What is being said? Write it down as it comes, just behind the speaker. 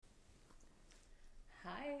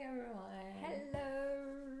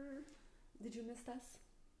Did you miss us?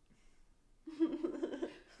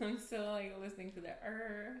 I'm still like listening to the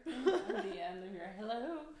at the end of your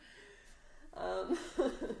hello.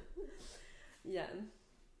 Yeah.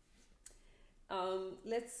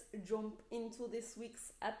 Let's jump into this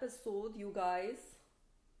week's episode, you guys.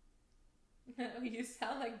 You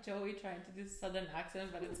sound like Joey trying to do southern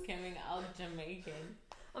accent, but it's coming out Jamaican.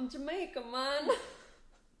 I'm Jamaican, man.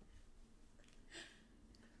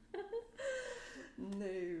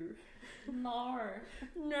 No.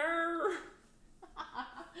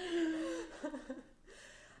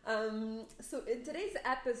 So in today's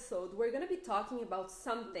episode, we're gonna be talking about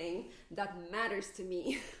something that matters to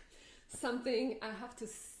me. Something I have to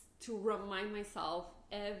remind myself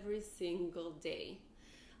every single day.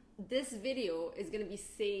 This video is gonna be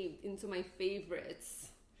saved into my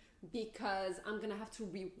favorites because I'm gonna have to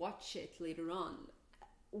rewatch it later on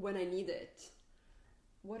when I need it.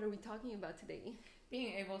 What are we talking about today?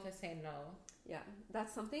 Being able to say no. Yeah,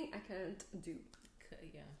 that's something I can't do.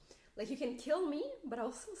 Yeah. Like, you can kill me, but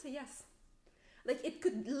I'll still say yes. Like, it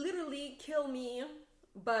could literally kill me,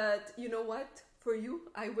 but you know what? For you,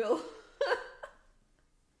 I will.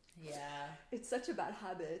 Yeah. It's such a bad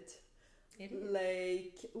habit. It is.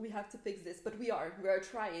 Like, we have to fix this, but we are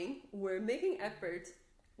trying. We're making effort.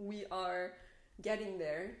 We are getting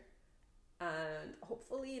there. And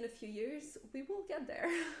hopefully in a few years, we will get there.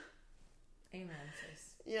 Amen,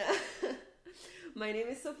 sis. Yeah. My name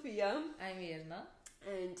is Sophia. I'm Irna.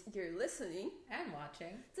 And you're listening And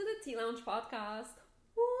watching to the Tea Lounge podcast.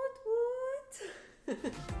 What?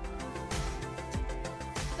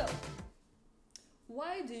 So,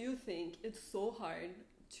 why do you think it's so hard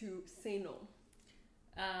to say no?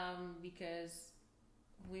 Because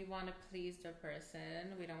we want to please the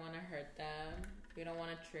person. We don't want to hurt them. We don't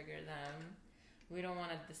want to trigger them. We don't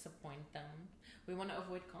want to disappoint them. We want to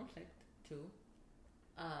avoid conflict too.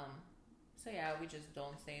 So yeah, we just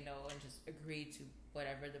don't say no and just agree to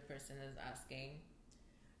whatever the person is asking.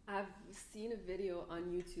 I've seen a video on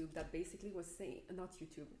YouTube that basically was saying, not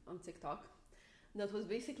YouTube, on TikTok, that was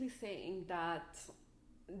basically saying that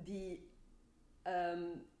the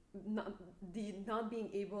not being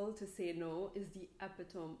able to say no is the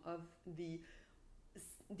epitome of the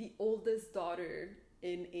oldest daughter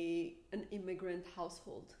in an immigrant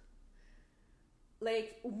household.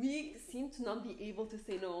 Like, we seem to not be able to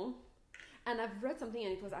say no. And I've read something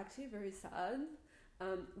and it was actually very sad.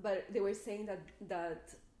 But they were saying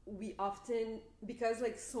that we often, because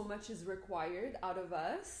like so much is required out of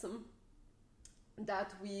us,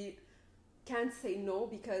 that we can't say no,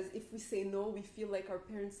 because if we say no, we feel like our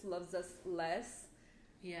parents loves us less.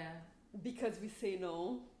 Yeah. Because we say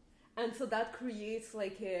no. And so that creates a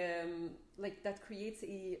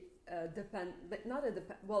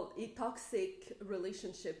toxic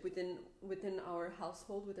relationship within our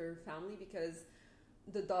household, with our family, because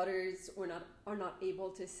the daughters are not able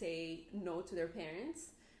to say no to their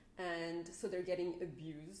parents, and so they're getting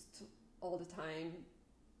abused all the time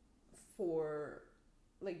for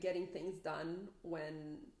like getting things done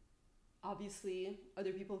when obviously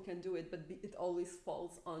other people can do it, but it always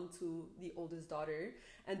falls onto the oldest daughter,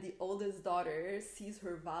 and the oldest daughter sees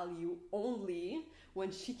her value only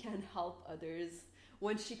when she can help others.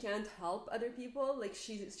 When she can't help other people, like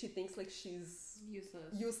she thinks like she's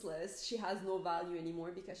useless. She has no value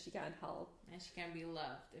anymore because she can't help, and she can't be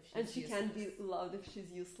loved if she's and she useless. can't be loved if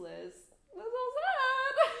she's useless. That's so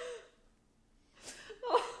sad.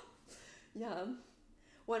 Oh, yeah.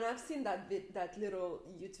 When I've seen that little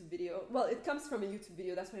YouTube video, well, it comes from a YouTube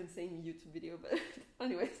video, that's why I'm saying YouTube video, but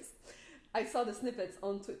anyways, I saw the snippets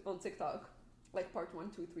on TikTok, like part 1,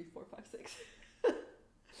 2, 3, 4, 5, 6.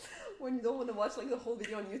 When you don't want to watch like the whole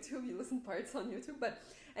video on YouTube, you listen parts on YouTube, but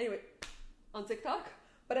anyway, on TikTok.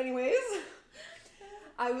 But anyways,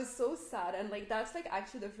 I was so sad, and like that's like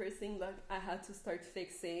actually the first thing like I had to start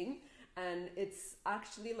fixing. And it's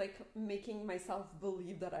actually like making myself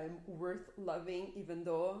believe that I'm worth loving, even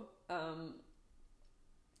though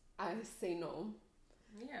I say no.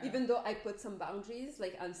 Yeah. Even though I put some boundaries,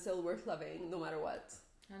 like I'm still worth loving no matter what.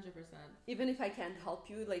 100%. Even if I can't help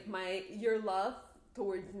you, like your love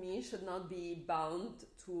towards me should not be bound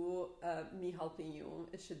to me helping you.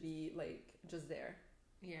 It should be like just there.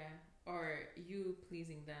 Yeah. Or you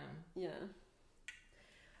pleasing them. Yeah.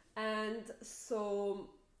 And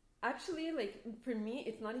so actually, like, for me,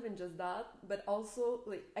 it's not even just that, but also,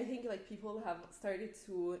 like, I think, like, people have started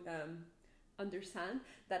to understand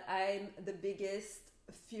that I'm the biggest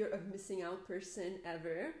fear of missing out person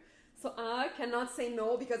ever. So I cannot say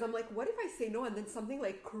no, because I'm like, what if I say no and then something,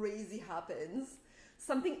 like, crazy happens?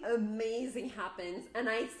 Something amazing happens, and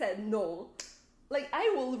I said no. Like,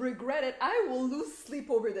 I will regret it. I will lose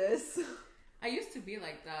sleep over this. I used to be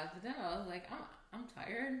like that, but then I was like, I'm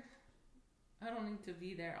tired. I don't need to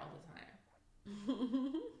be there all the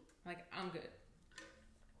time. Like, I'm good.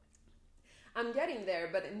 I'm getting there,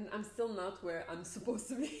 but I'm still not where I'm supposed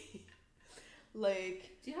to be.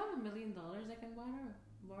 Like, do you have $1 million I can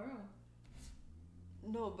borrow?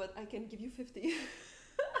 No, but I can give you 50.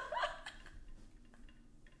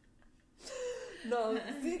 No,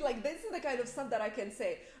 see, like, this is the kind of stuff that I can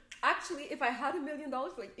say. Actually, if I had $1 million,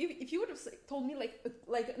 like, if you would have told me, like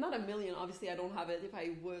not 1 million, obviously I don't have it. If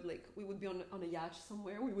I would, like, we would be on a yacht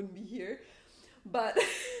somewhere. We wouldn't be here. But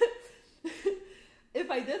if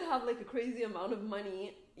I did have, like, a crazy amount of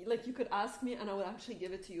money, like, you could ask me and I would actually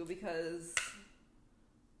give it to you because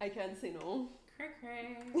I can't say no.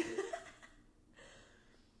 Cray.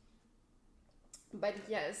 But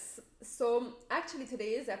yes, so actually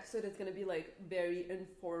today's episode is going to be, like, very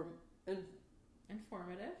informative.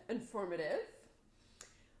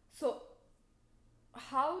 So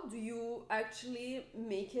how do you actually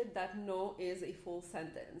make it that no is a full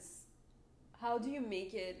sentence? How do you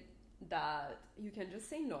make it that you can just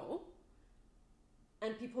say no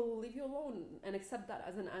and people will leave you alone and accept that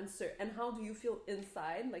as an answer? And how do you feel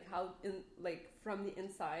inside? Like, from the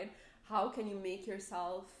inside, how can you make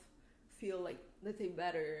yourself feel, like, let's say,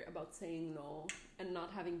 better about saying no and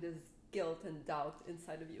not having this guilt and doubt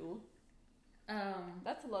inside of you?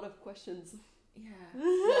 That's a lot of questions. Yeah.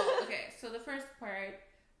 Well, okay, so the first part,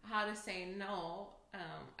 how to say no,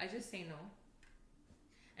 I just say no.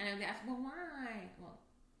 And if they ask, well, why? Well,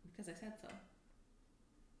 because I said so.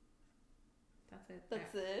 That's it.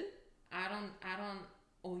 That's it? I don't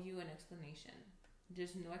owe you an explanation.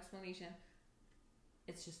 There's no explanation.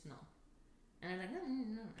 It's just no. And I'm like, no,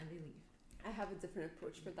 and they leave. I have a different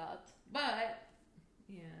approach for that. But,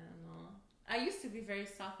 yeah, no. I used to be very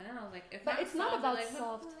soft, and then I was like, if but I'm it's not soft, about like,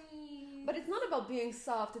 soft. Please. But it's not about being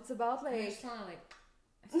soft. It's about, like, I just want to, like,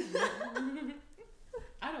 I said no.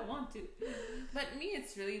 I don't want to. But me,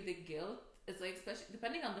 it's really the guilt. It's like, especially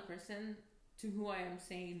depending on the person to who I am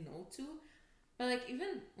saying no to. But, like,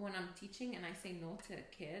 even when I'm teaching and I say no to a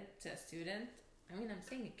kid, to a student, I mean, I'm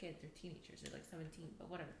saying a kid, they're teenagers, they're like 17, but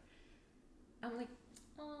whatever. I'm like,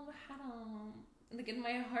 oh, like, in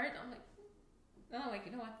my heart, I'm like, oh, like,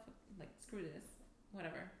 you know what? Like, screw this.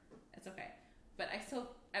 Whatever. It's okay. But I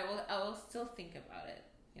will still think about it.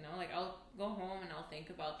 You know, like, I'll go home and I'll think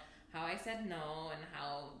about how I said no and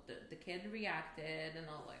how the kid reacted, and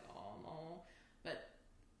I'll like, oh no. But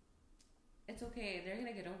it's okay. They're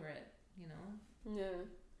gonna get over it, you know? Yeah.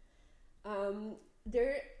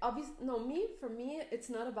 For me, it's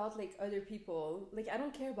not about, like, other people. Like, I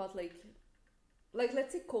don't care about, like,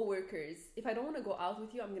 let's say coworkers. If I don't want to go out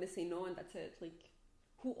with you, I'm gonna say no, and that's it. Like,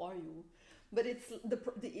 who are you? But it's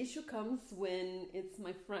the issue comes when it's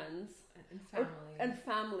my friends and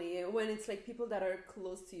family, when it's, like, people that are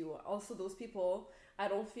close to you. Also, those people, I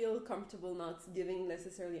don't feel comfortable not giving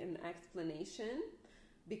necessarily an explanation,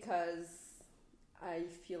 because I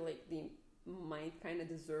feel like they might kind of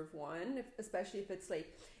deserve one, especially if it's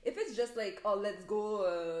just like, oh, let's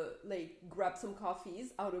go like grab some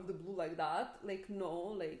coffees out of the blue like that. Like, no,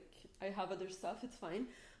 like, I have other stuff, it's fine.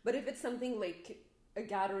 But if it's something like a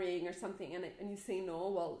gathering or something, and you say no,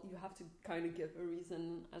 well, you have to kind of give a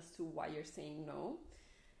reason as to why you're saying no.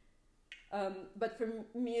 But for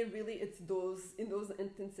me, really, it's in those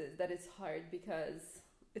instances that it's hard, because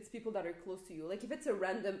it's people that are close to you. Like, if it's a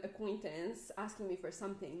random acquaintance asking me for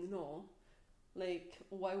something, no. Like,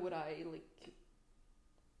 why would I, like,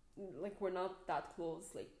 we're not that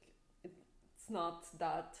close. Like, it's not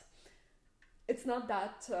that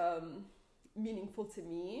meaningful to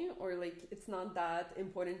me, or, like, it's not that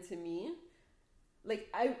important to me. Like,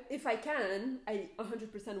 if I can, I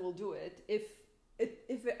 100% will do it. If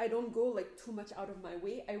I don't go, like, too much out of my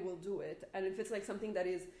way, I will do it. And if it's, like, something that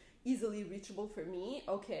is easily reachable for me,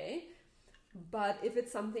 okay. But if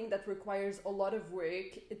it's something that requires a lot of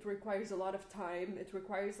work, it requires a lot of time, it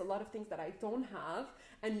requires a lot of things that I don't have,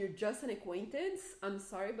 and you're just an acquaintance, I'm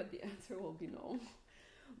sorry, but the answer will be no.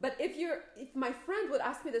 But if my friend would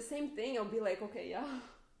ask me the same thing, I'll be like, okay, yeah,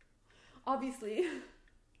 obviously.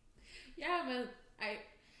 Yeah, but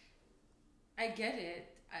I get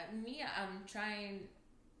it. I'm trying,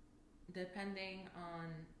 depending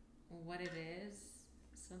on what it is.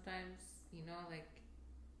 Sometimes, you know, like,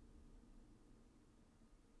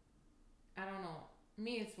 I don't know.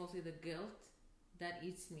 Me, it's mostly the guilt that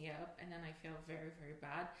eats me up, and then I feel very, very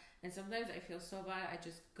bad. And sometimes I feel so bad, I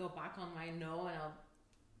just go back on my no, and I'll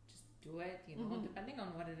just do it, you know, depending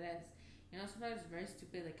on what it is. You know, sometimes it's very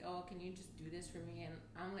stupid, like, oh, can you just do this for me? And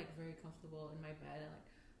I'm, like, very comfortable in my bed, and, like,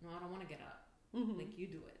 no, I don't want to get up. Like, you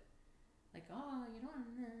do it. Like, oh, you don't.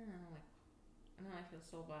 And I'm like, and then I feel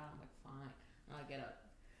so bad. I'm like, fine, and I'll get up.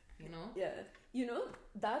 You know? Yeah.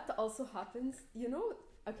 That also happens.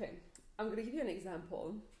 Okay, I'm gonna give you an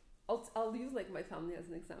example. I'll use like my family as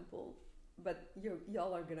an example, but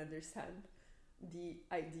y'all are gonna understand the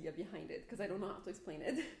idea behind it because I don't know how to explain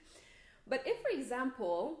it. But if, for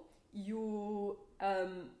example, you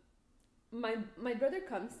my brother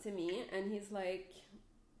comes to me and he's like,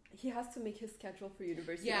 he has to make his schedule for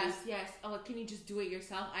university. Yes. Oh, can you just do it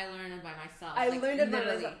yourself? I learned it by myself. I learned it by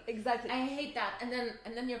myself. Exactly. I hate that. And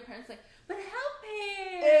then your parents like, but help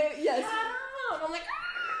him. Yes. How? And I'm like,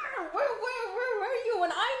 where were you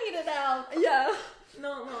when I needed help? Yeah.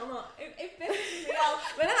 No. It pisses me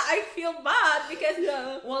off. But then I feel bad because,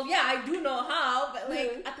 I do know how, but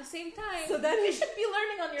like at the same time, so then you should be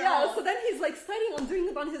learning on your own. Yeah, so then he's like studying on doing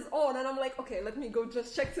it on his own, and I'm like, okay, let me go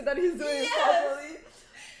just check so that he's doing it properly.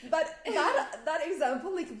 But that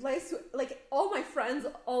example like applies to like all my friends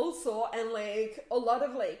also, and like a lot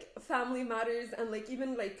of like family matters, and like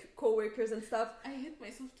even like co-workers and stuff. I hit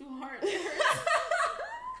myself too hard. It hurts.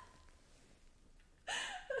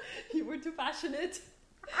 You were too passionate.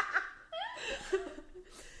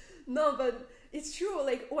 No, but it's true.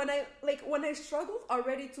 Like when I struggled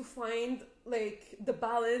already to find like the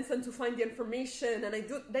balance and to find the information, and I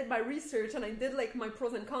did my research, and I did like my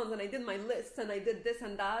pros and cons, and I did my lists, and I did this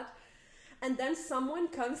and that, and then someone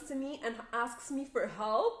comes to me and asks me for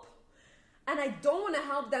help, and I don't want to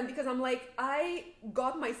help them because I'm like, I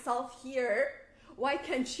got myself here. Why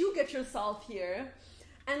can't you get yourself here?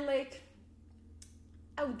 And like,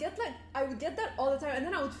 I would get that all the time, and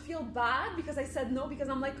then I would feel bad because I said no, because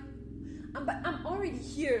I'm like, I'm already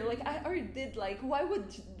here. Like I already did. Like why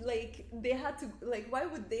would they have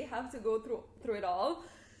to go through it all?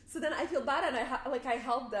 So then I feel bad, and I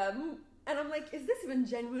help them, and I'm like, is this even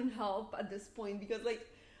genuine help at this point? Because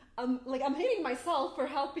I'm hating myself for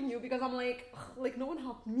helping you because I'm like no one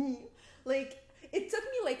helped me. Like it took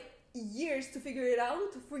me like years to figure it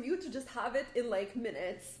out for you to just have it in like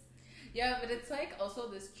minutes. Yeah, but it's like also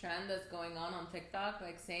this trend that's going on TikTok,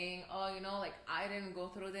 like saying, oh, like I didn't go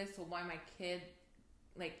through this, so why my kid,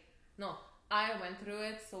 like, no, I went through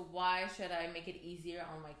it, so why should I make it easier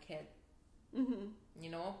on my kid? Mm-hmm.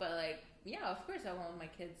 But like, yeah, of course I want my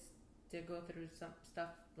kids to go through some stuff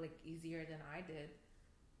like easier than I did.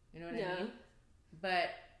 You know what I mean? But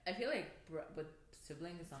I feel like with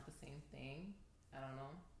siblings, it's not the same thing. I don't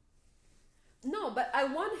know. No, but I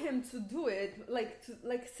want him to do it, like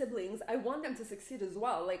siblings. I want them to succeed as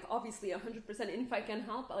well. Like, obviously, 100%. If I can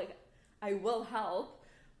help, like, I will help.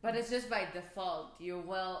 But it's just by default. You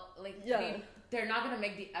will, like, I mean, they're not going to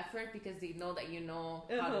make the effort because they know that you know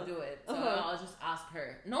how to do it. So I'll just ask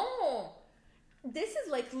her. No! This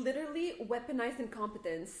is, like, literally weaponized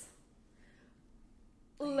incompetence.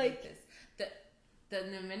 Like, this. The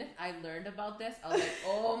minute I learned about this, I was like,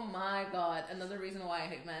 oh my god, another reason why I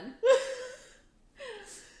hate men.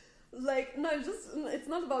 Like, no, it's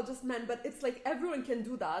not about just men, but it's like everyone can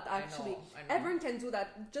do that, actually. I know. Everyone can do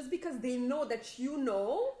that just because they know that you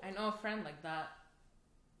know. I know a friend like that.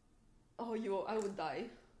 Oh, I would die.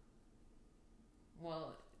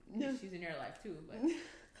 Well, she's in your life too, but...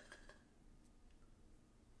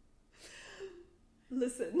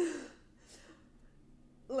 Listen.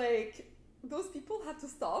 Like, those people have to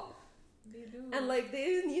stop. They do. And, like,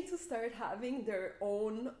 they need to start having their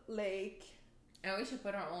own, like... And we should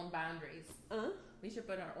put our own boundaries. We should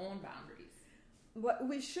put our own boundaries. But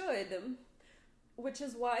we should. Which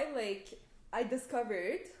is why, like, I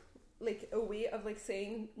discovered, like, a way of, like,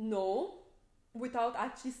 saying no without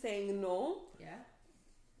actually saying no. Yeah.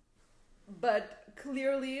 But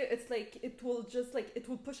clearly, it's like, it will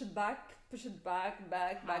push it back,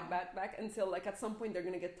 until, like, at some point they're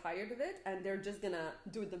gonna get tired of it and they're just gonna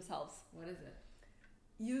do it themselves. What is it?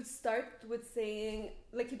 You start with saying,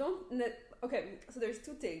 like, you don't... Okay, so there's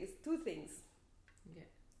two things. Okay.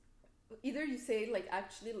 Either you say, like,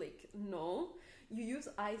 actually, like, no. You use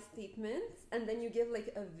I statements, and then you give,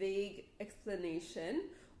 like, a vague explanation.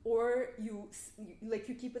 Or you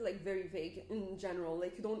keep it, like, very vague in general.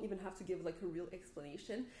 Like, you don't even have to give, like, a real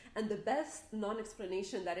explanation. And the best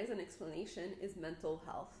non-explanation that is an explanation is mental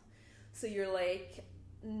health. So you're like,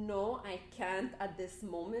 no, I can't at this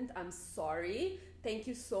moment. I'm sorry. Thank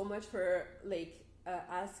you so much for, like,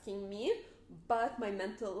 asking me. But my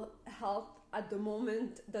mental health at the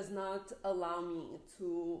moment does not allow me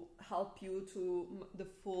to help you to the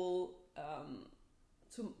full,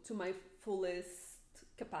 to my fullest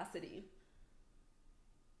capacity.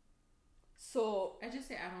 So I just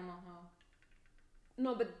say I don't know how.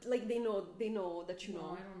 No, but like they know that you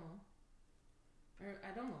know. I don't know. Or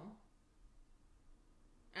I don't know.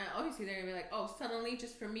 And obviously they're gonna be like, oh, suddenly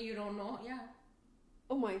just for me you don't know. Yeah.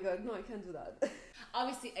 Oh my god, no, I can't do that.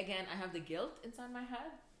 Obviously, again, I have the guilt inside my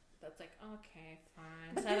head. That's like, okay,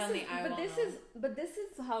 fine. But Suddenly, I will know. But this is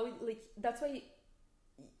how, like, that's why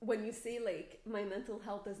when you say, like, my mental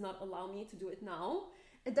health does not allow me to do it now,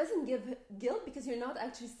 it doesn't give guilt because you're not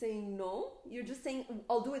actually saying no. You're just saying,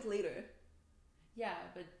 I'll do it later. Yeah,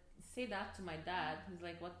 but say that to my dad. He's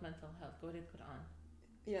like, what mental health? Go ahead, put on.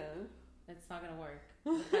 Yeah. It's not gonna work.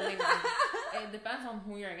 It depends on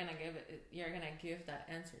who you're gonna give that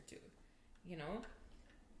answer to, you know?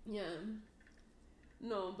 Yeah.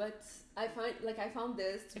 No, but I found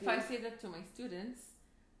this if I say that to my students,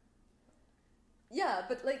 yeah,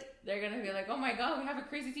 but like they're gonna be like, oh my god, we have a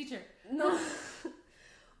crazy teacher. No.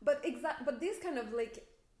 but this kind of like,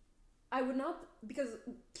 I would not, because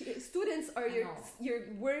students are your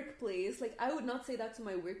workplace. Like, I would not say that to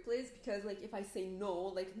my workplace, because like if I say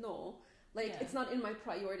no, it's not in my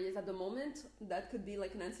priorities at the moment. That could be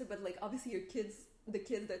like an answer, but like obviously the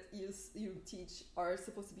kids that you teach are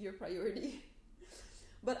supposed to be your priority.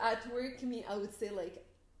 But at work, I would say like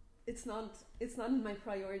it's not in my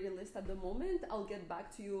priority list at the moment. I'll get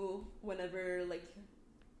back to you whenever like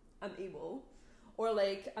I'm able. Or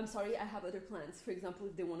like, I'm sorry, I have other plans. For example,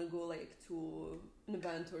 if they want to go like to an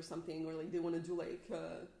event or something, or like they want to do like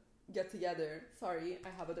get together. Sorry, I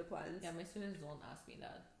have other plans. Yeah, my students don't ask me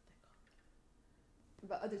that.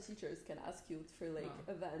 But other teachers can ask you for like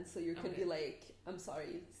events, so you can be like, I'm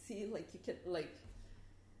sorry. See, like you can like.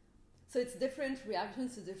 So it's different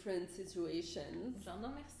reactions to different situations. Genre, no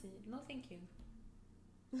merci. No, thank you.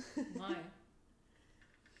 Why?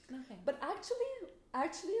 Nothing. But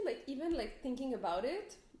actually, like even like thinking about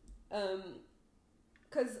it,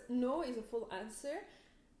 because no is a full answer.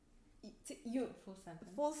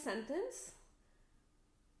 Full sentence.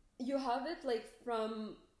 You have it like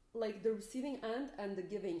from like the receiving end and the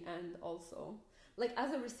giving end also. Like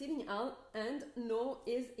as a receiving end, no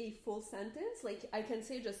is a full sentence. Like I can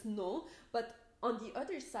say just no, but on the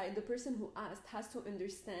other side, the person who asked has to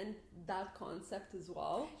understand that concept as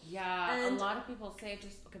well. Yeah, and a lot of people say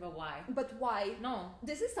just, okay, but why? But why? No.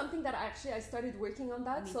 This is something that actually I started working on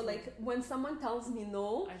that. Me so too. Like when someone tells me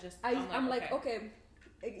no, I'm like, okay.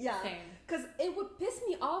 Yeah. Because it would piss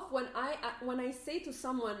me off when I say to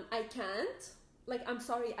someone, I can't. Like, I'm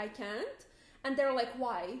sorry, I can't. And they're like,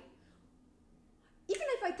 why? Even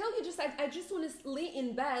if I tell you I just want to lay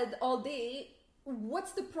in bed all day,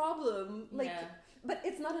 what's the problem? Like, yeah. But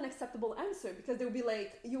it's not an acceptable answer, because they'll be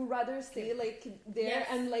like, you rather stay like there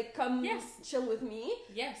and like come chill with me.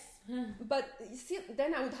 Yes. But you see,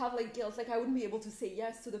 then I would have like guilt, like I wouldn't be able to say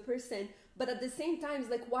yes to the person. But at the same time, it's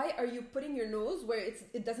like, why are you putting your nose where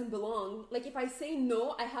it doesn't belong? Like if I say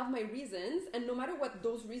no, I have my reasons, and no matter what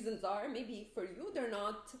those reasons are, maybe for you they're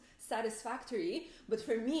not satisfactory, but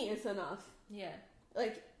for me it's enough. Yeah.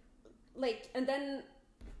 Like, and then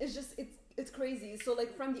it's just it's crazy. So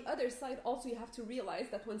like from the other side, also you have to realize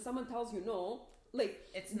that when someone tells you no, like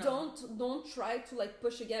it's no. Don't try to like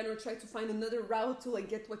push again or try to find another route to like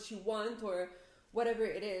get what you want or whatever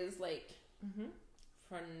it is, like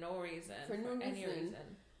for no reason. For any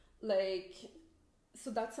reason. Like, so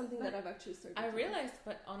that's something that I've actually started. I realized,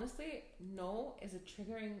 but honestly, no is a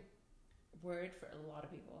triggering word for a lot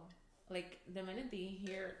of people. Like the minute they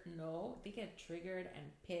hear no, they get triggered and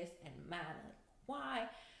pissed and mad.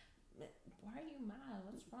 Like, why are you mad?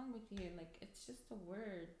 What's wrong with you? Like, it's just a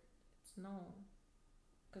word. It's no.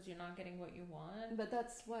 Because you're not getting what you want. But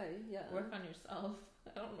that's why, yeah. Work on yourself.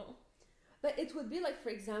 I don't know. But it would be like, for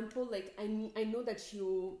example, like I know that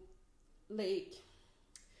you, like,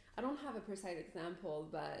 I don't have a precise example,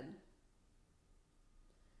 but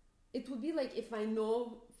it would be like if I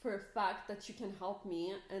know for a fact that you can help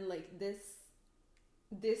me, and like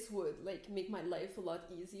this would like make my life a lot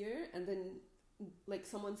easier, and then like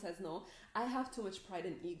someone says no, I have too much pride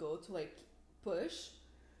and ego to like push.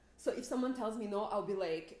 So if someone tells me no, I'll be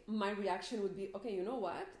like, my reaction would be, okay, you know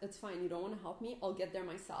what? It's fine. You don't want to help me. I'll get there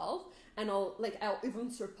myself, and I'll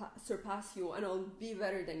even surpass you, and I'll be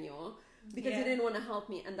better than you because you didn't want to help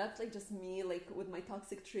me. And that's like just me, like with my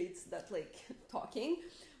toxic traits, that like talking.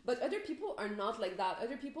 But other people are not like that.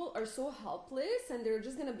 Other people are so helpless, and they're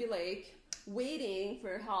just gonna be like waiting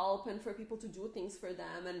for help and for people to do things for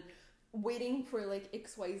them, and waiting for like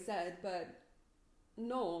XYZ. But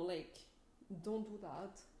no, like, don't do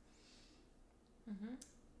that.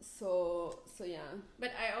 So yeah.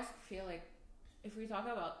 But I also feel like if we talk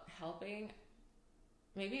about helping,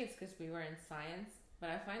 maybe it's because we were in science, but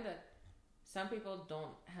I find that some people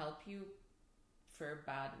don't help you for a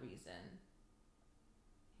bad reason.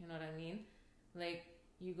 You know what I mean? Like,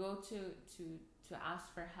 you go to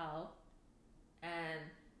ask for help, and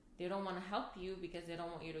they don't want to help you because they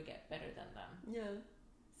don't want you to get better than them. Yeah.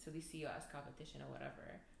 so they see you as competition or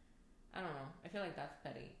whatever. I don't know. I feel like that's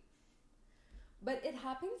petty. But it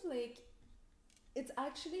happens like,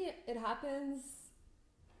 it happens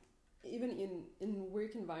even in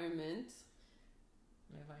work environment,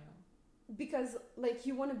 If I know. because like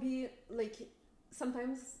you want to be like,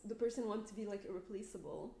 sometimes the person wants to be like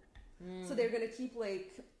irreplaceable, so they're gonna keep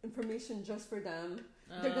like information just for them.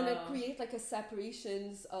 They're gonna create like a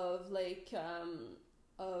separations of like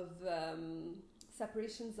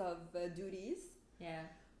separations of duties. Yeah.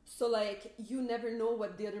 So like you never know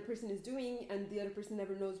what the other person is doing, and the other person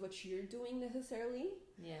never knows what you're doing necessarily.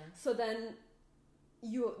 Yeah. So then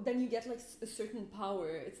you get like a certain power.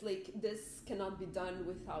 It's like, this cannot be done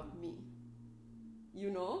without me, you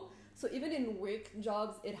know. So even in work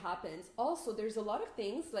jobs it happens. Also there's a lot of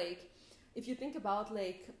things like, if you think about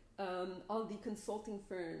like all the consulting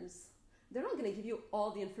firms, they're not going to give you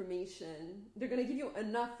all the information. They're going to give you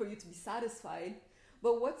enough for you to be satisfied,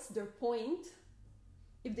 but what's their point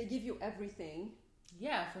if they give you everything?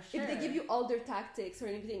 Yeah, for sure. If they give you all their tactics or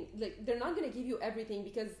anything, like they're not going to give you everything,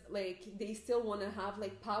 because like they still want to have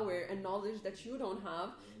like power and knowledge that you don't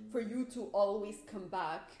have, for you to always come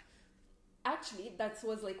back. Actually, that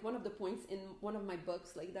was like one of the points in one of my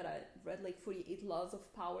books, like that I read, like 48 Laws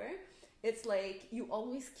of Power. It's like you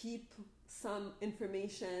always keep some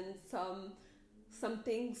information, some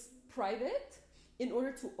things private, in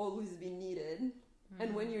order to always be needed.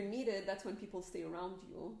 And when you're needed, that's when people stay around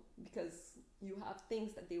you, because you have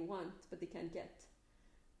things that they want but they can't get,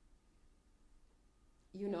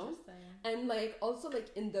 you know. And like also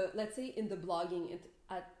like in the, let's say in the blogging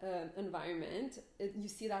environment, you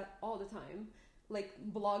see that all the time. Like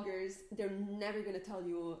bloggers, they're never gonna tell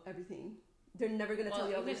you everything. They're never gonna tell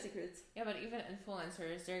you all their secrets. Yeah, but even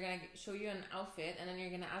influencers, they're gonna show you an outfit, and then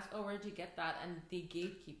you're gonna ask, "Oh, where'd you get that?" And they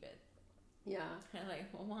gatekeep it. Yeah. And like,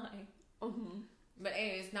 well, why? Mm-hmm. But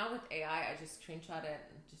anyways, now with AI, I just screenshot it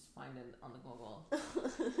and just find it on the Google.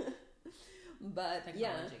 But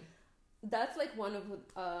Technology. yeah, that's like one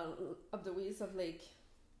of the ways of like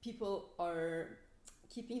people are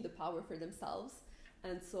keeping the power for themselves.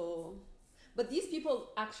 And so, but these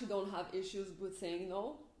people actually don't have issues with saying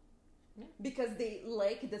no, because they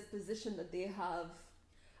like this position that they have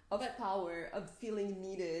of power, of feeling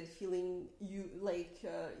needed, feeling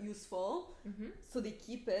useful. Mm-hmm. So they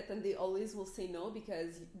keep it, and they always will say no,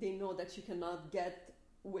 because they know that you cannot get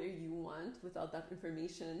where you want without that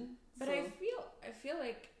information. But so, I feel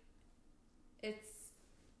like it's,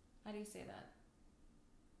 how do you say that?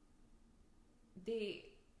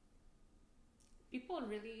 People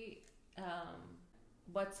really,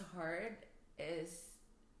 what's hard is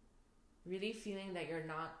really feeling that you're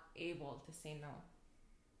not able to say no.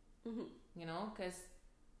 mm-hmm. You know, because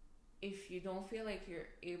if you don't feel like you're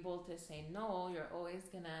able to say no, you're always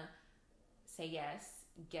gonna say yes,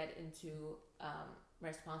 get into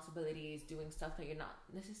responsibilities, doing stuff that you're not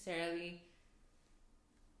necessarily,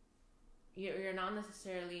 you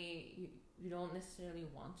don't necessarily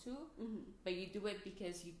want to, Mm-hmm. but you do it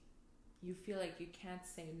because you feel like you can't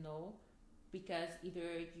say no, because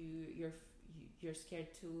either you're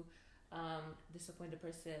scared to disappoint the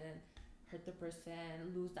person, hurt the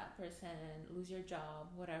person, lose that person, lose your job,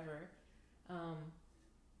 whatever.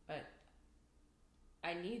 But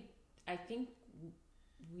I think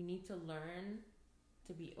we need to learn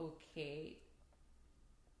to be okay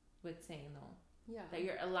with saying no. Yeah. That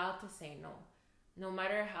you're allowed to say no. No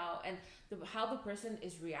matter how, and how the person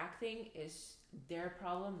is reacting is their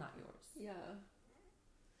problem, not yours. Yeah.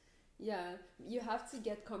 Yeah. You have to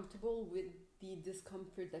get comfortable with the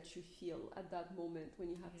discomfort that you feel at that moment when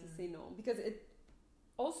you have to say no, because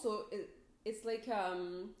it's like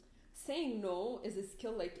saying no is a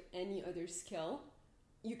skill like any other skill.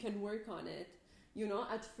 You can work on it, you know.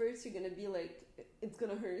 At first you're gonna be like, it's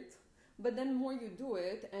gonna hurt, but then more you do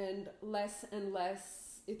it, and less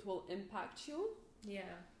it will impact you. Yeah.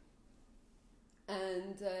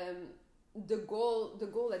 And the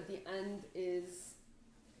goal at the end is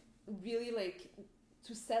really like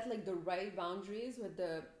to set like the right boundaries with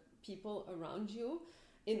the people around you,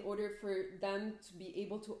 in order for them to be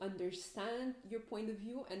able to understand your point of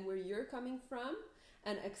view and where you're coming from,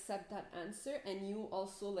 and accept that answer, and you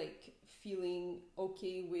also like feeling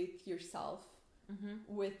okay with yourself,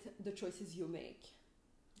 Mm-hmm. with the choices you make.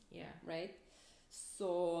 Yeah. Right?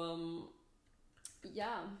 So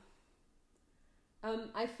yeah.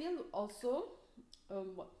 I feel also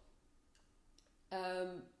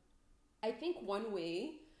I think one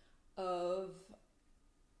way of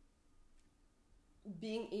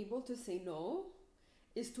being able to say no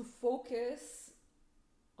is to focus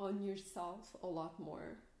on yourself a lot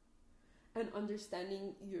more, and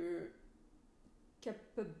understanding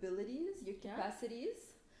capabilities, your Yeah.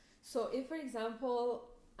 capacities. So if, for example,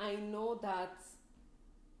 I know that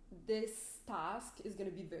this task is going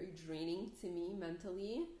to be very draining to me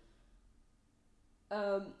mentally,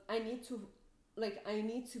 I need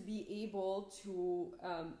to be able to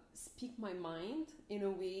speak my mind in a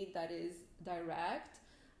way that is direct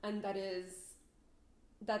and that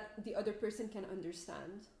the other person can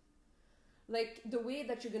understand. Like the way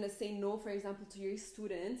that you're gonna say no, for example, to your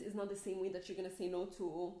students is not the same way that you're gonna say no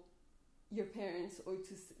to your parents or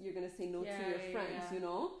you're gonna say no to your friends, you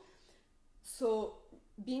know. So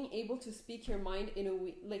being able to speak your mind in a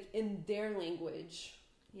way, like in their language,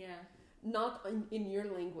 not in your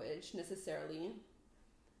language necessarily.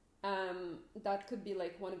 That could be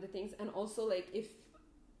like one of the things. And also like if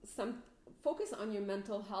focus on your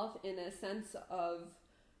mental health in a sense of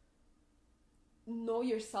know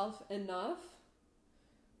yourself enough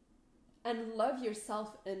and love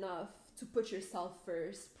yourself enough to put yourself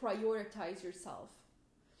first, prioritize yourself.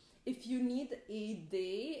 If you need a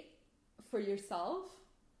day for yourself,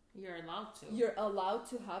 you're allowed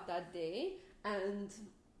to have that day, and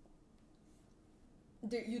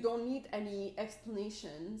you don't need any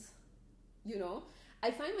explanations, you know. I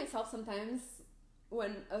find myself sometimes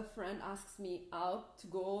when a friend asks me out to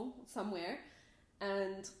go somewhere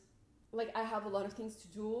and like I have a lot of things to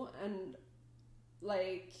do, and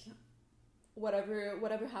like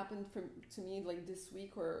whatever happened to me like this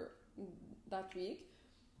week or that week,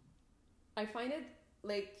 I find it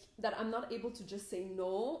like that I'm not able to just say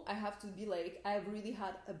no. I have to be like, I've really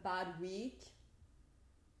had a bad week.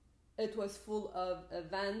 It was full of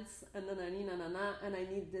events and and I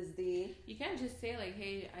need this day. You can't just say like,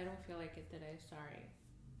 hey, I don't feel like it today, sorry.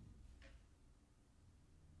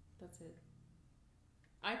 That's it.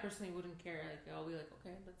 I personally wouldn't care. Like, I'll be like,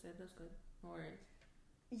 okay, that's it, that's good, no worries.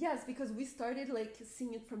 Yes, because we started like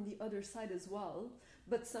seeing it from the other side as well,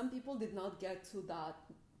 but some people did not get to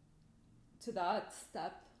that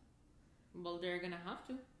step. Well, they're gonna have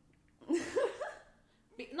to.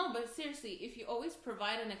 No, but seriously, if you always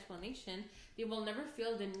provide an explanation, they will never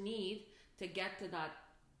feel the need to get to that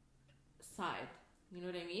side. You know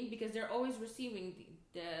what I mean? Because they're always receiving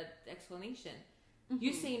the explanation. Mm-hmm.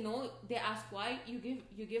 You say no, they ask why, you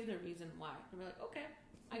give the reason why. They're like, okay,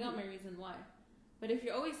 I got my reason why. But if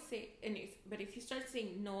you always say, but if you start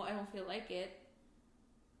saying no, I don't feel like it,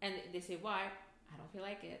 and they say why, I don't feel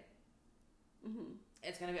like it,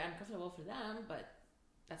 it's gonna be uncomfortable for them, but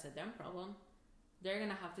that's a them problem. They're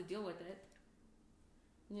gonna have to deal with it.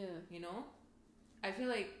 Yeah. You know? I feel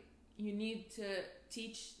like you need to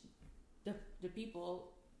teach the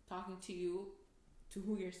people talking to you, to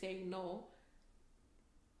who you're saying no,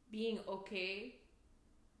 being okay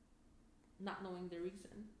not knowing the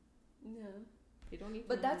reason. Yeah. You don't need to.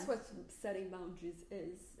 But that's what setting boundaries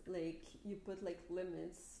is. Like you put like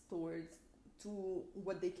limits to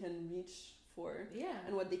what they can reach for,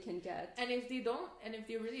 and what they can get. And if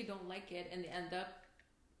they really don't like it and they end up,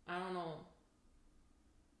 I don't know,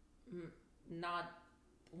 not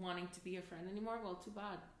wanting to be a friend anymore, well, too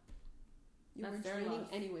bad. You were training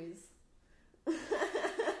anyways.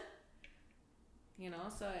 You know,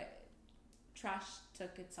 so trash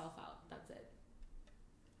took itself out. That's it.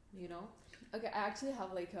 You know? Okay, I actually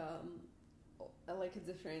have like a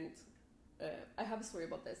different I have a story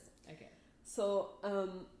about this. Okay. So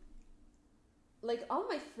like all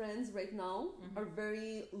my friends right now are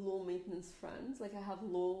very low maintenance friends. Like I have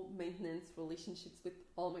low maintenance relationships with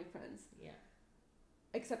all my friends. Yeah.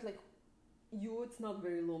 Except like you, it's not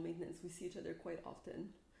very low maintenance. We see each other quite often.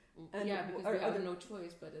 And yeah, because we have no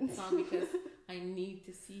choice, but it's not because I need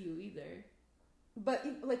to see you either. But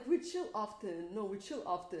like we chill often. No, we chill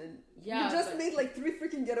often. Yeah. We just made like 3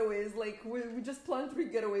 freaking getaways. Like we just planned 3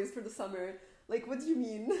 getaways for the summer. Like what do you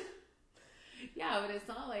mean? Yeah, but it's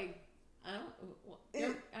not like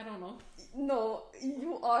I don't know. No,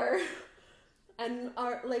 you are, and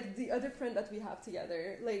are like the other friend that we have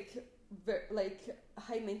together. Like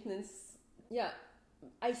high maintenance. Yeah,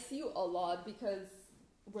 I see you a lot because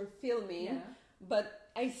we're filming. Yeah.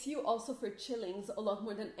 But I see you also for chillings a lot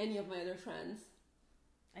more than any of my other friends.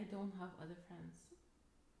 I don't have other friends.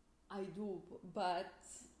 I do, but...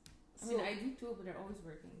 I mean, I do too, but they're always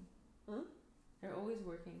working. Huh? They're always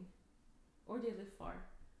working. Or they live far.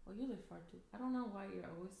 Well, you live far too. I don't know why you're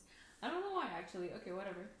always... I don't know why, actually. Okay,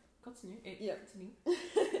 whatever. Continue. Yeah. Continue.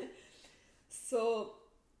 So,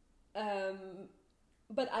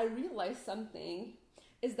 but I realized something...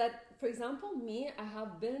 is that, for example, me, I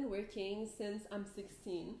have been working since I'm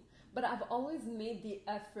 16, but I've always made the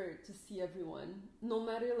effort to see everyone, no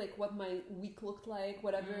matter like what my week looked like,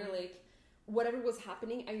 whatever was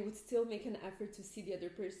happening, I would still make an effort to see the other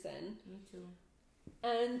person. Me too.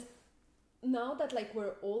 And now that like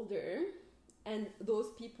we're older and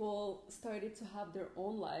those people started to have their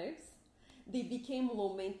own lives, they became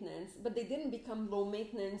low maintenance, but they didn't become low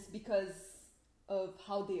maintenance because of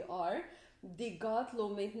how they are. They got low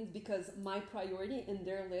maintenance because my priority in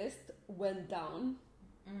their list went down.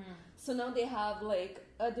 So now they have like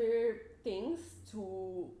other things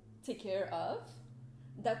to take care of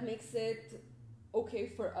that makes it okay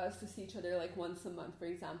for us to see each other like once a month, for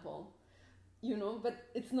example. You know, but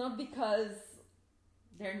it's not because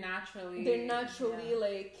they're naturally yeah.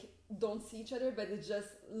 Like don't see each other, but it's just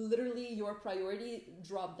literally your priority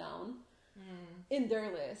dropped down in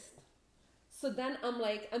their list. So then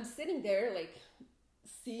I'm sitting there like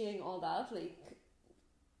seeing all that, like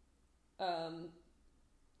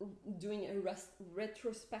doing a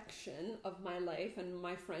retrospection of my life and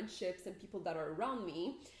my friendships and people that are around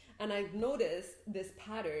me, and I've noticed this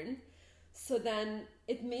pattern. So then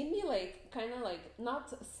it made me like kind of like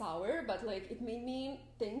not sour, but like it made me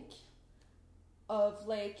think of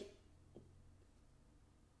like,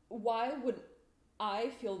 why would I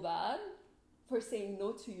feel bad for saying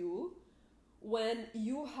no to you when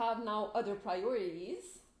you have now other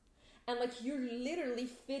priorities and like you're literally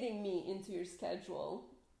fitting me into your schedule?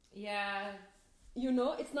 Yeah. You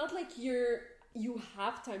know, it's not like you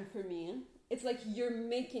have time for me. It's like you're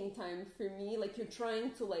making time for me. Like you're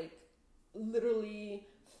trying to like literally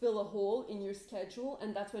fill a hole in your schedule,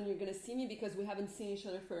 and that's when you're gonna see me because we haven't seen each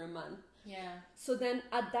other for a month. Yeah. So then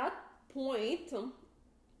at that point,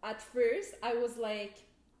 at first I was like,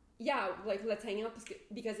 yeah, like let's hang out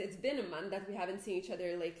because it's been a month that we haven't seen each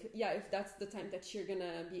other. Like, yeah, if that's the time that you're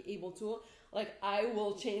gonna be able to, like, I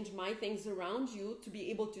will change my things around you to be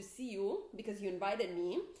able to see you because you invited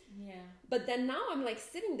me. Yeah. But then now I'm like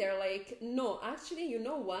sitting there like, no, actually, you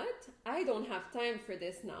know what? I don't have time for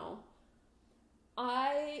this now.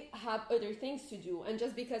 I have other things to do. And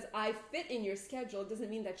just because I fit in your schedule doesn't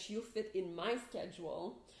mean that you fit in my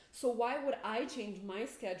schedule. So why would I change my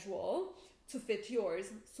schedule to fit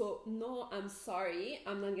yours? So no, I'm sorry,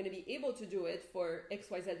 I'm not going to be able to do it for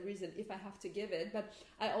XYZ reason if I have to give it. But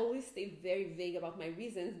I always stay very vague about my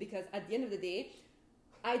reasons because at the end of the day,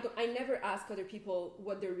 I never ask other people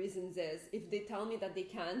what their reasons is. If they tell me that they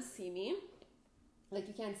can't see me, like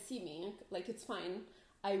you can't see me, like it's fine.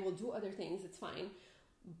 I will do other things, it's fine.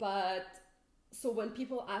 But so when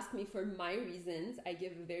people ask me for my reasons, I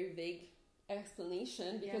give a very vague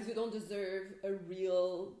explanation because you don't deserve a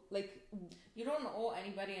real, like, you don't owe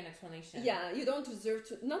anybody an explanation. Yeah, you don't deserve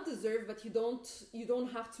to, not deserve, but you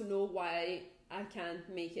don't have to know why I can't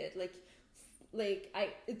make it.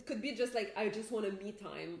 It could be just like I just want to me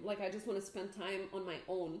time, like I just want to spend time on my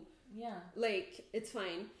own. Yeah, like it's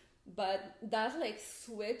fine. But that like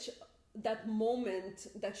switch, that moment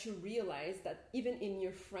that you realize that even in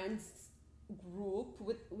your friends group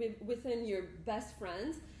within your best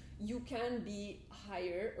friends, you can be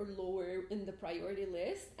higher or lower in the priority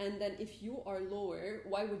list. And then if you are lower,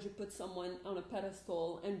 why would you put someone on a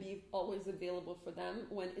pedestal and be always available for them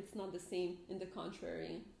when it's not the same, in the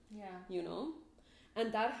contrary? Yeah, you know.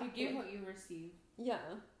 And that you give what you receive. Yeah.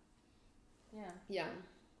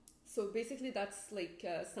 So basically that's like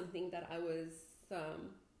something that I was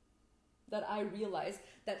that I realized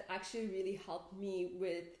that actually really helped me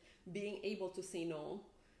with being able to say no,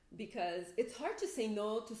 because it's hard to say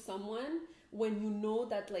no to someone when you know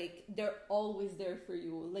that like they're always there for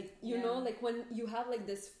you, like you know, like when you have like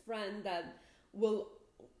this friend that will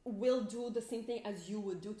do the same thing as you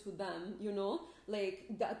would do to them, you know, like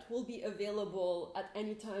that will be available at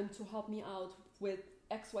any time to help me out with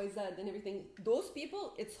XYZ and everything. Those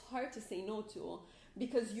people, it's hard to say no to,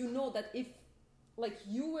 because you know that if like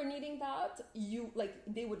you were needing that, you like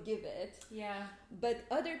they would give it. Yeah. But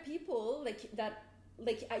other people like that,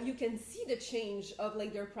 like you can see the change of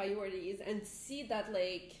like their priorities and see that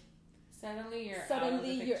like suddenly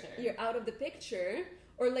you're out of the picture,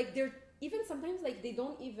 or like they're even sometimes like they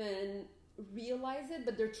don't even realize it,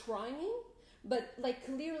 but they're trying, but like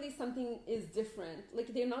clearly something is different.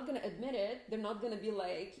 Like they're not gonna admit it, they're not gonna be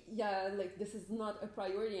like, yeah, like this is not a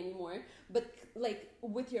priority anymore, but like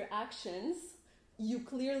with your actions you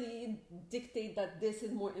clearly dictate that this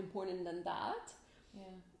is more important than that.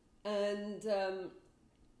 And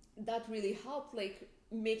that really helped, like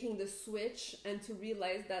making the switch and to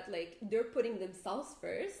realize that like they're putting themselves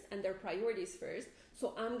first and their priorities first,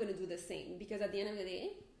 so I'm gonna do the same, because at the end of the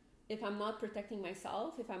day, if I'm not protecting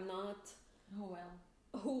myself, if I'm not,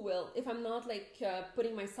 who will? If I'm not like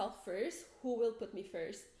putting myself first, who will put me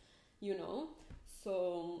first, you know?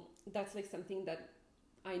 So that's like something that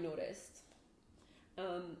I noticed.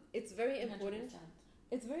 It's very important 100%.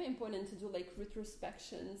 it's very important to do like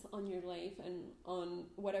retrospections on your life and on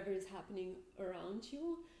whatever is happening around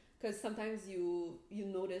you, because sometimes you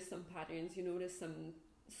notice some patterns, you notice some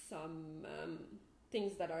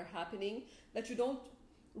things that are happening that you don't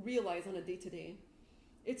realize on a day-to-day.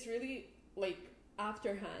 It's really like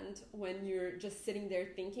afterhand when you're just sitting there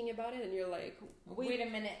thinking about it and you're like, wait a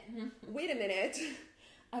minute. wait a minute,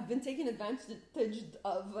 I've been taken advantage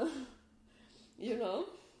of, you know.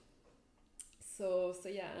 So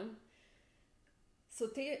yeah. So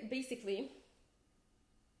basically,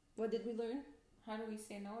 what did we learn? How do we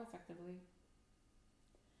say no effectively?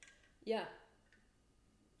 Yeah.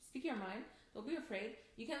 Speak your mind. Don't be afraid.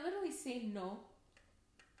 You can literally say no.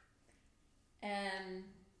 And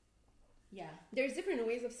yeah. There's different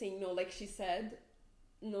ways of saying no. Like she said,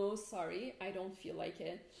 no, sorry, I don't feel like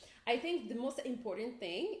it. I think the most important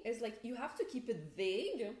thing is like you have to keep it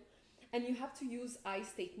vague and you have to use I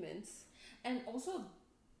statements. And also,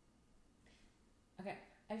 okay,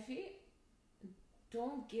 I feel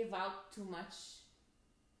don't give out too much.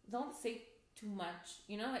 Don't say too much.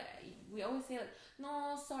 You know, like, we always say like,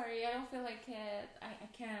 no, sorry, I don't feel like it. I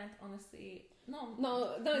can't, honestly. No,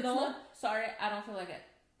 it's not. Sorry, I don't feel like it.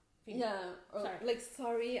 Yeah, or sorry. Like,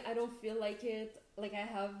 sorry, I don't feel like it. Like, I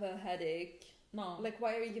have a headache. No. Like,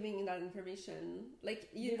 why are you giving me that information? Like,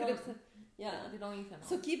 you could have said, yeah. They don't need to know.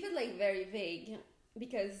 So keep it like very vague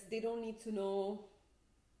because they don't need to know.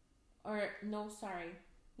 Or no, sorry.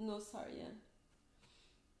 No, sorry, yeah.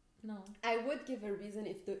 No. I would give a reason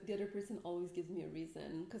if the other person always gives me a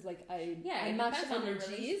reason, because like I it match depends on the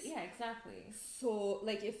energies. Yeah, exactly. So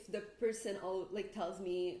like if the person tells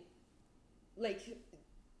me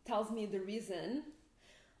the reason,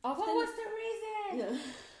 often, what was the reason? Yeah.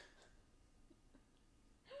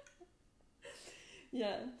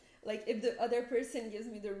 Yeah, like if the other person gives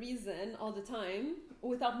me the reason all the time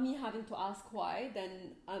without me having to ask why,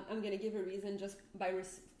 then I'm gonna give a reason just by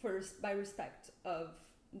respect of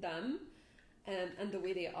them and the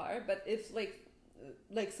way they are. But if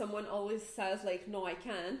like someone always says like, no, I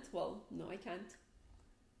can't, well, no, I can't,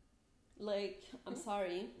 like, I'm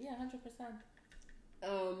sorry. Yeah,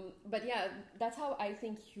 100%. But yeah, that's how I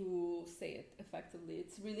think you say it effectively.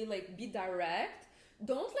 It's really like be direct.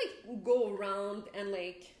 Don't like go around and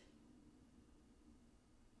like,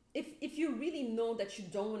 if you really know that you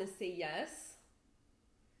don't want to say yes,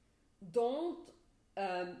 don't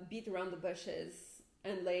beat around the bushes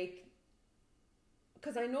and like,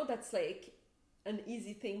 because I know that's like an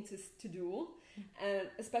easy thing to do, and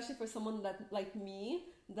especially for someone that like me,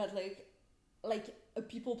 that like a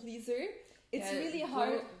people pleaser, it's really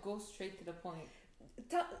hard. Go straight to the point.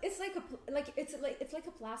 It's like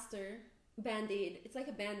a plaster, band-aid. It's like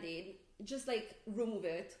a band-aid. Just like remove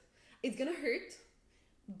it. It's gonna hurt,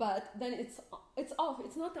 but then it's off.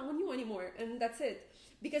 It's not on you anymore, and that's it.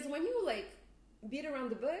 Because when you like beat around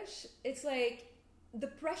the bush, it's like the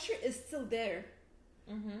pressure is still there.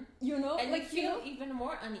 Mm-hmm. You know, and like you feel even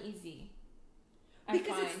more uneasy.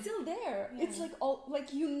 Because it's still there. Yeah. It's like all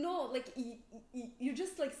like, you know, like you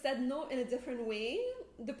just like said no in a different way.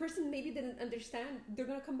 The person maybe didn't understand. They're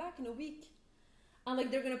gonna come back in a week, and like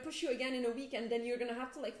they're gonna push you again in a week, and then you're gonna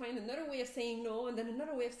have to like find another way of saying no, and then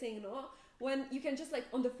another way of saying no. When you can just like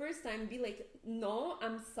on the first time be like, no,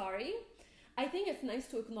 I'm sorry. I think it's nice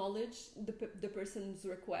to acknowledge the person's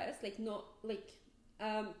request. Like, no, like,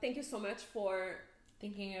 thank you so much for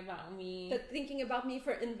thinking about me,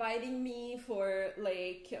 for inviting me, for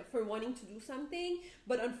wanting to do something,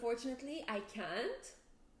 but unfortunately I can't.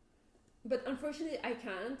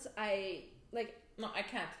 No, I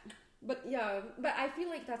can't. But yeah, but I feel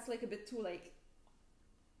like that's like a bit too like.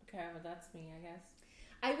 Okay, well that's me, I guess.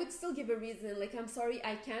 I would still give a reason, like, I'm sorry,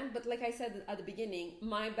 I can't, but like I said at the beginning,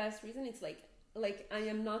 my best reason is like I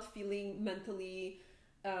am not feeling mentally.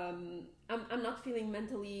 I'm not feeling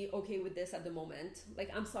mentally okay with this at the moment.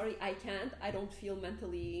 Like, I'm sorry, I can't. I don't feel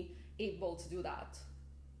mentally able to do that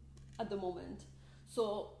at the moment.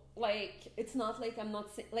 So, like, it's not like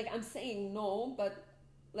I'm saying no, but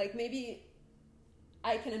like maybe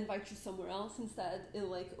I can invite you somewhere else instead in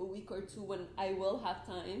like a week or two when I will have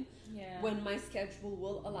time. Yeah. When my schedule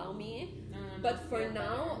will allow me. But for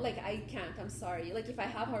now, like, I can't. I'm sorry. Like, if I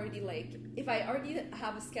already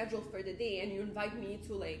have a schedule for the day and you invite me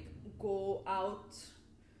to like go out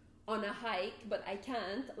on a hike, but I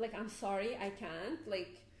can't, like, I'm sorry, I can't.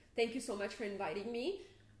 Like, thank you so much for inviting me,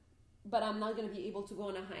 but I'm not gonna be able to go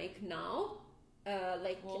on a hike now.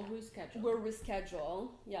 We'll reschedule.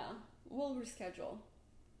 We'll reschedule.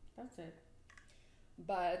 That's it.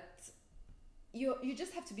 But you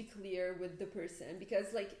just have to be clear with the person, because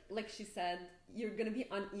like she said, you're gonna be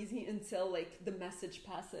uneasy until like the message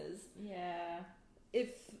passes. Yeah. if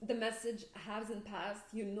the message hasn't passed,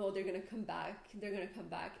 you know they're gonna come back. They're gonna come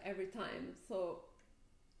back every time. So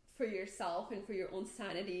for yourself and for your own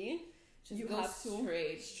sanity, Just you go have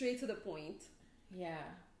to straight to the point. Yeah.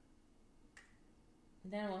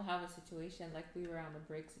 Then we'll have a situation like we were on a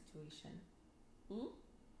break situation. Hmm?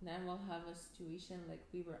 Then we'll have a situation like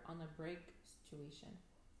we were on a break situation.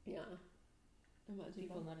 Yeah. Imagine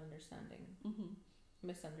People that. not understanding, Mm-hmm.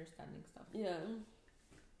 misunderstanding stuff. Yeah.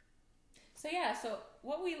 So yeah, so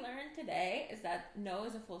what we learned today is that no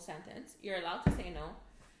is a full sentence. You're allowed to say no.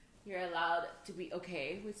 You're allowed to be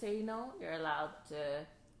okay with saying no. You're allowed to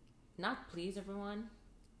not please everyone.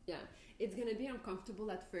 Yeah. It's gonna be uncomfortable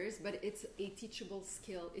at first, but it's a teachable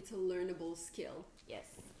skill. It's a learnable skill. Yes.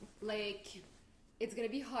 Like, it's gonna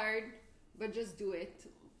be hard, but just do it.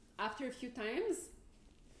 After a few times,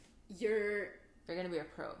 you're gonna be a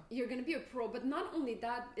pro. You're gonna be a pro. But not only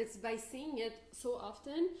that, it's by saying it so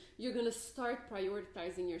often, you're gonna start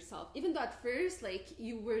prioritizing yourself. Even though at first, like,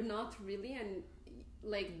 you were not really, and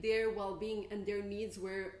like their well-being and their needs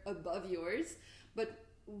were above yours, but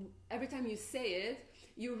every time you say it,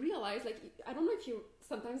 you realize, like, I don't know if you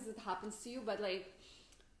sometimes it happens to you, but like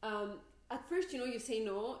at first, you say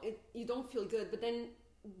no, you don't feel good, but then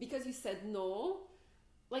because you said no,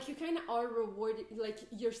 like, you kind of are rewarded, like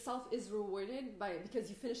yourself is rewarded because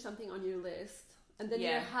you finished something on your list, and then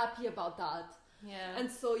you're happy about that. Yeah. And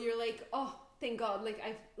so you're like, oh, thank God,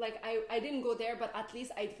 I didn't go there, but at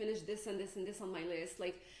least I finished this and this and this on my list,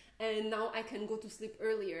 like, and now I can go to sleep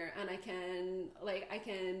earlier, and I can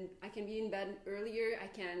be in bed earlier, I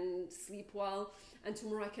can sleep well, and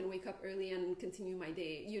tomorrow I can wake up early and continue my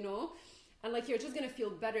day, and like, you're just gonna feel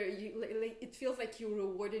better. It feels like you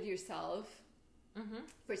rewarded yourself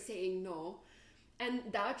for saying no, and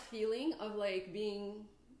that feeling of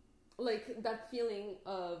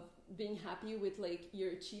being happy with like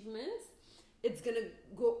your achievements, it's gonna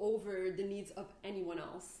go over the needs of anyone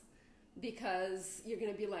else, because you're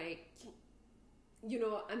gonna be like,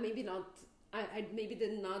 I maybe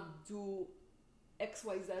did not do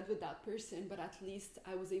XYZ with that person, but at least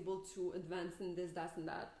I was able to advance in this, that, and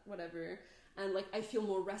that, whatever, and like, I feel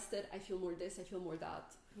more rested, I feel more this, I feel more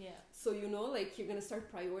that. Yeah. So like, you're gonna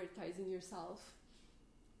start prioritizing yourself.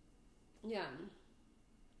 Yeah.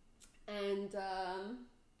 And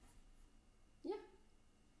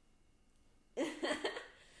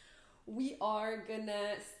we are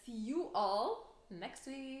gonna see you all next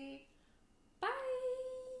week.